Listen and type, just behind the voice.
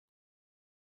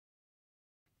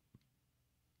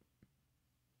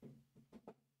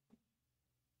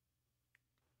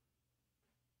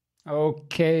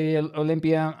Okay,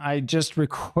 Olympia, I just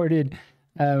recorded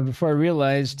before I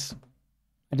realized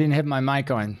I didn't have my mic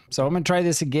on. So I'm going to try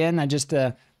this again. I just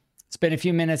spent a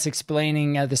few minutes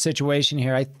explaining the situation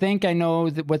here. I think I know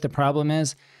what the problem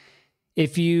is.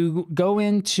 If you go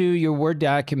into your Word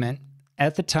document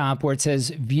at the top where it says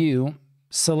View,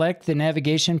 select the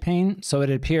navigation pane so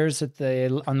it appears on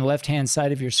the left-hand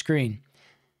side of your screen.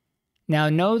 Now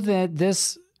know that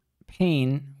this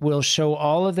pane will show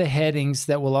all of the headings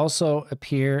that will also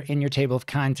appear in your table of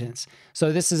contents.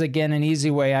 So this is, again, an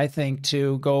easy way, I think,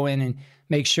 to go in and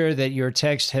make sure that your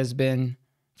text has been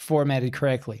formatted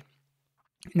correctly.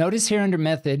 Notice here under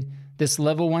Method, this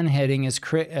Level 1 heading is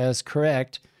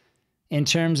correct in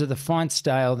terms of the font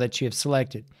style that you have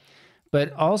selected.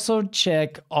 But also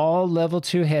check all Level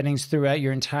 2 headings throughout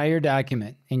your entire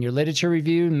document in your literature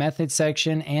review, method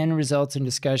section, and results and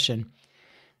discussion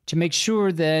to make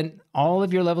sure that all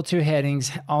of your Level 2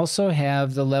 headings also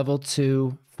have the Level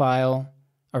 2 file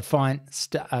or font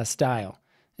style.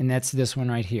 And that's this one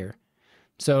right here.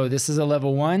 So this is a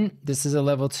Level 1, this is a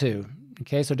Level 2.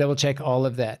 Okay, so double check all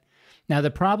of that. Now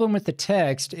the problem with the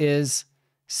text is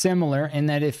similar in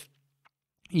that if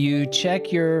you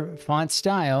check your font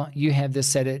style, you have this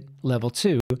set at Level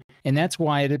 2, and that's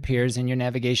why it appears in your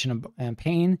navigation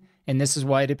pane, and this is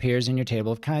why it appears in your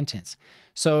table of contents.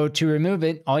 So to remove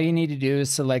it, all you need to do is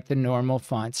select the normal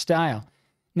font style.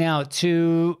 Now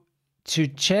to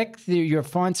check your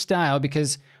font style,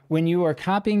 because when you are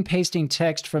copying pasting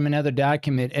text from another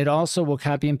document, it also will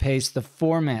copy and paste the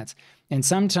formats. And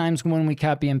sometimes when we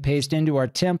copy and paste into our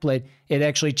template, it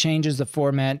actually changes the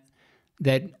format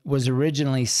that was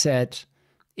originally set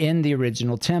in the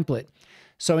original template.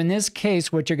 So in this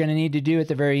case, what you're going to need to do at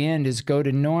the very end is go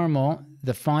to Normal,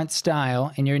 the font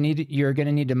style, and you're going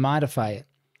to need to modify it.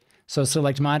 So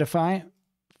select Modify,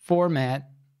 Format,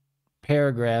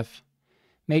 Paragraph.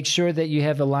 Make sure that you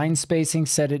have the line spacing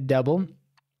set at double.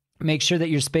 Make sure that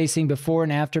your spacing before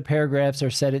and after paragraphs are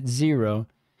set at 0.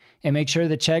 And make sure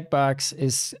the checkbox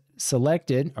is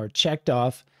selected or checked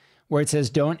off where it says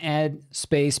don't add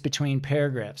space between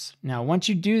paragraphs. Now, once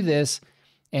you do this,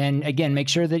 and again, make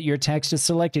sure that your text is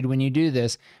selected when you do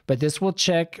this, but this will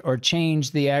check or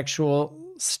change the actual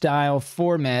style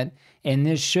format, and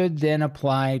this should then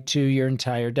apply to your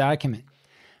entire document.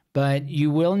 But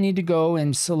you will need to go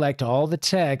and select all the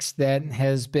text that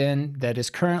is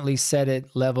currently set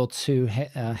at Level 2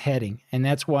 heading, and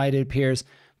that's why it appears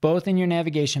both in your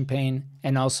navigation pane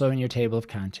and also in your table of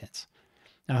contents.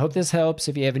 I hope this helps.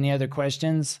 If you have any other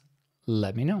questions,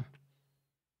 let me know.